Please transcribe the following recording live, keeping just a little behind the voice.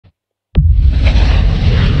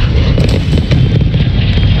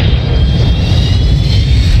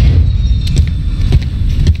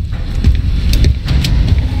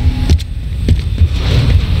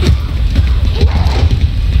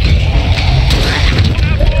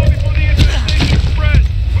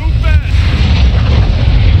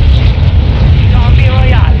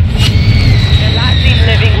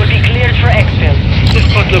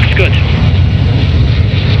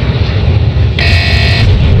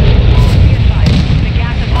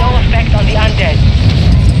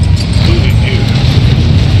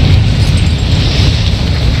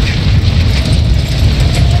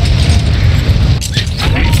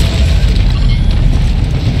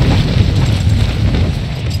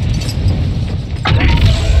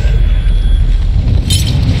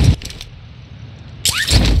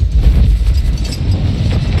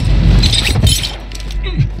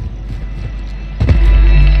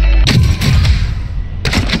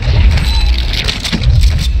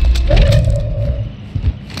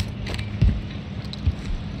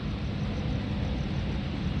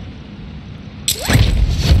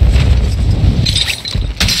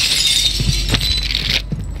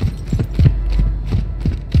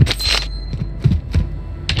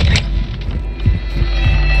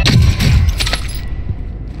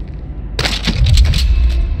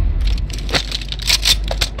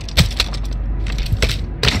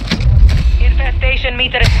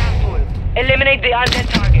Eliminate the undead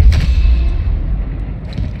target.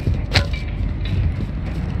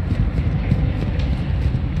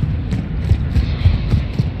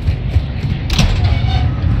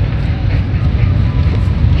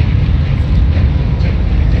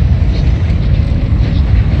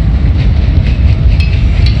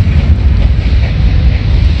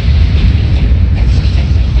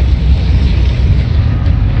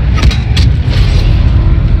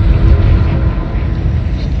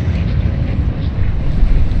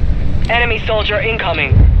 Enemy soldier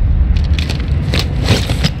incoming.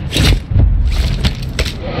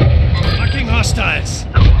 Marking hostiles.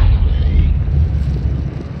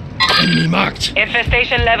 Enemy marked.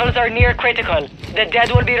 Infestation levels are near critical. The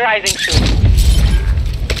dead will be rising soon.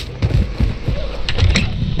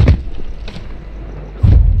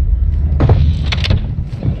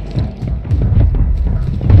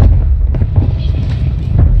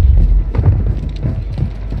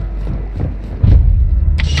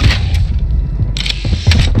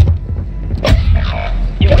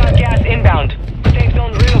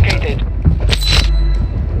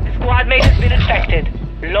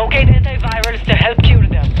 Locate antivirals to help cure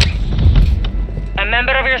them. A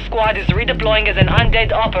member of your squad is redeploying as an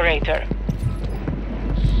undead operator.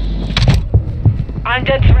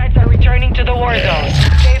 Undead threats are returning to the Warzone.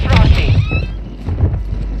 Stay frosty.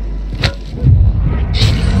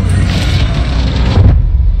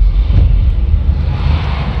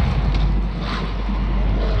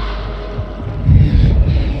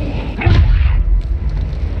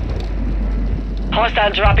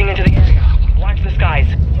 Hostiles dropping into the area. Watch the skies.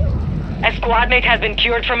 A squad mate has been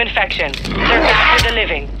cured from infection. They're back to the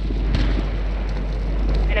living.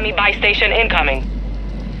 Enemy buy station incoming.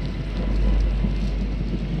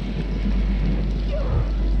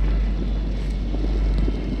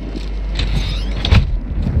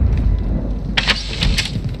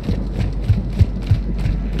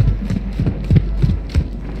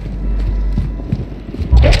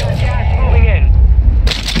 Gas moving in.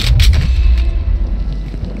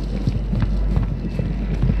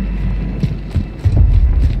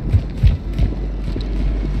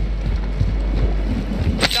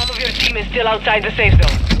 Is still outside the safe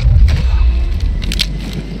zone.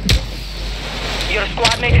 Your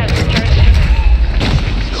squad mate has returned to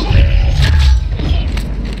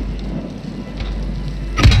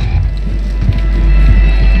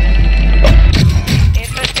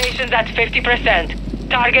infestations at 50%.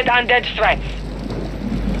 Target undead threats.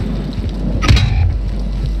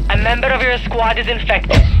 A member of your squad is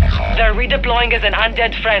infected. They're redeploying as an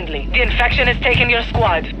undead friendly. The infection has taken your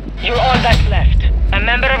squad. You're all that's left. A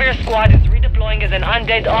member of your squad is redeploying as an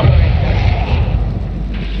undead operator.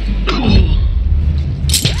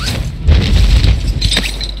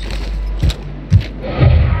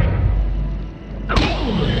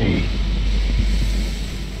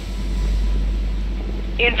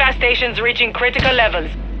 Infestations reaching critical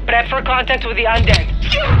levels. Prep for contact with the undead.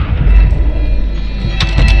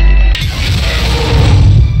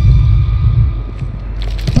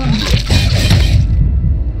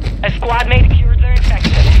 A squad mate cured their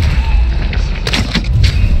infection.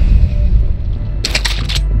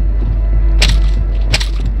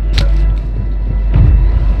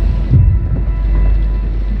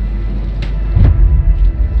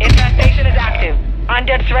 Infestation is active.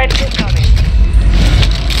 Undead threat incoming.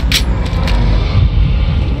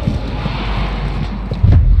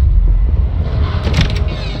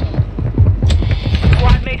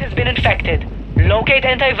 Squad mate has been infected. Locate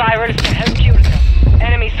antivirals to help cure them.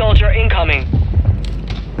 Enemy soldier incoming.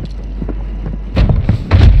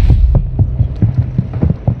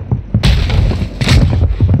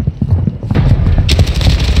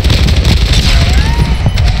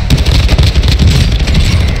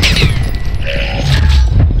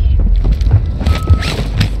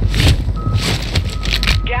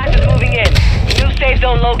 Gas is moving in. New safe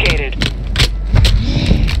zone located.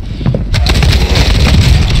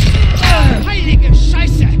 Heilige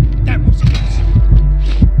Scheiße! That was close.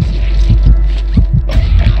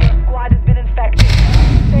 Squad has been infected.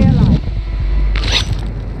 Stay alive.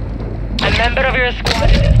 A member of your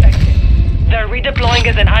squad is infected. They're redeploying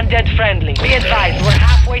as an undead friendly. Be advised, we're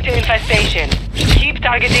halfway to infestation. Keep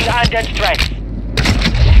targeting undead threats.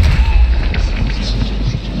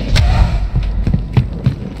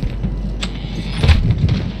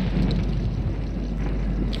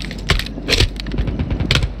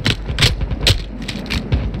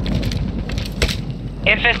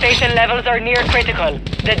 Infestation levels are near critical.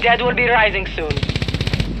 The dead will be rising soon.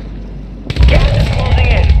 Gas is closing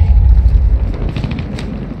in.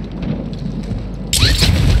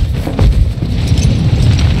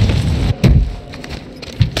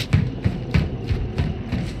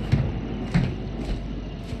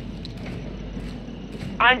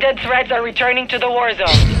 Undead threats are returning to the war zone.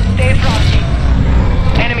 Stay frosty.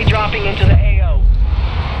 Enemy dropping into the AO.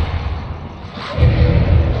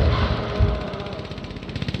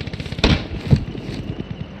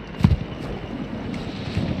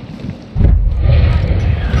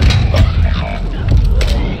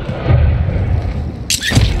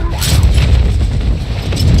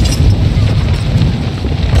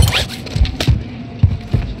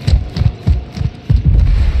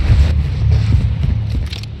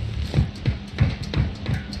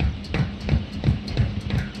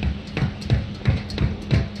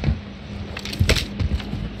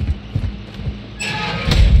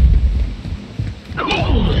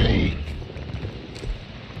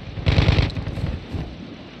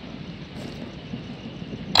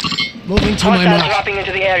 Moving to my Hostiles mark. dropping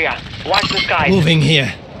into the area. Watch the skies. Moving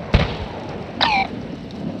here.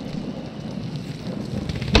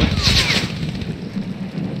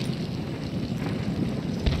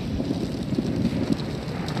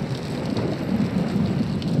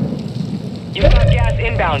 You've got gas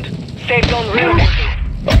inbound. Safe zone relocated.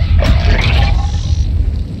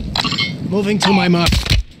 Moving to my mark.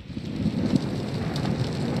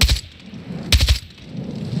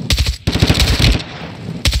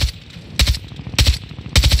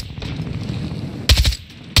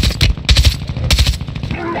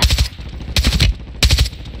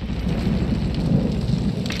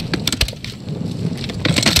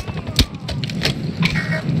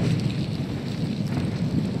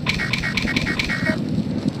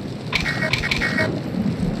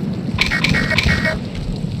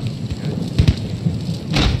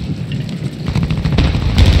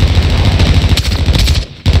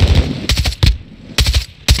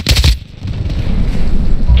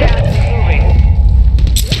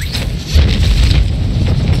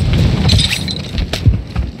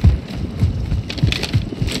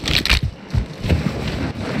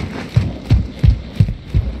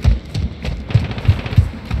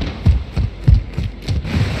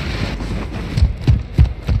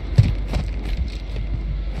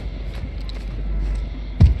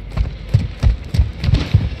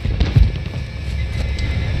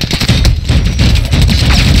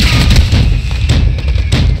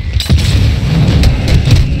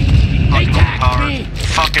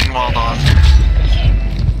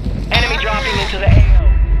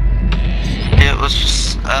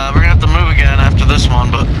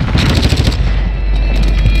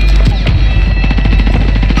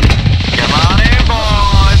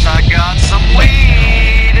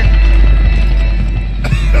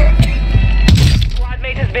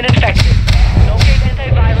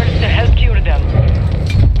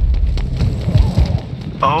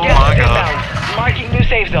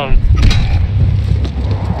 safe zone.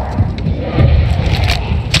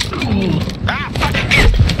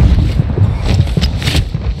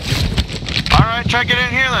 Alright, try to get in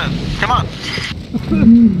here then. Come on.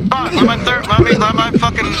 Come on, let my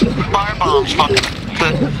fucking fire bombs fucking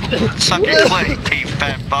suck your clit, you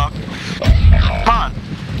fat fuck. Come on.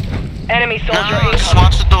 Enemy soldier No, just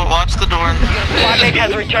incoming. watch the door. Your squad mate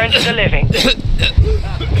has returned to the living.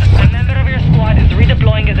 A member of your squad is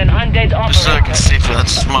redeploying as an undead operator. Just so I can see for that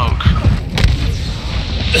smoke.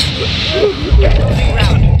 Closing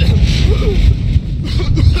round.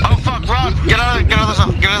 Oh fuck, run! Get out of the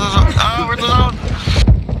zone, Oh, we're in the zone!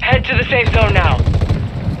 Head to the safe zone now.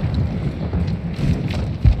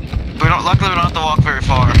 Luckily we don't have to walk very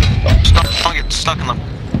far. Don't get stuck in the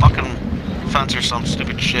fucking fence or some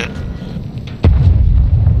stupid shit.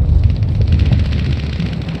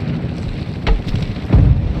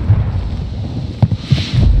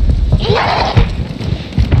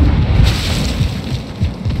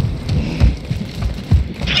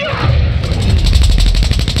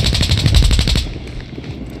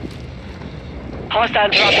 Hostile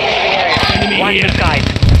dropping into the area. Watch the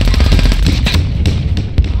skies.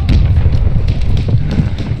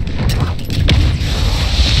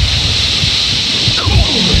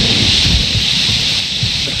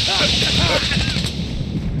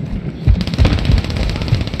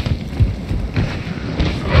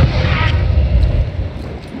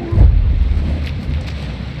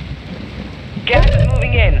 Gas is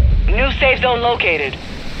moving in. New safe zone located.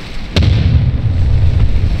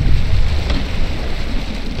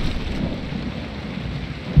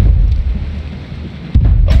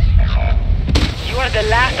 You are the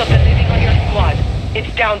last of the living on your squad.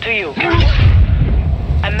 It's down to you.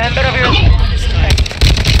 A member of your squad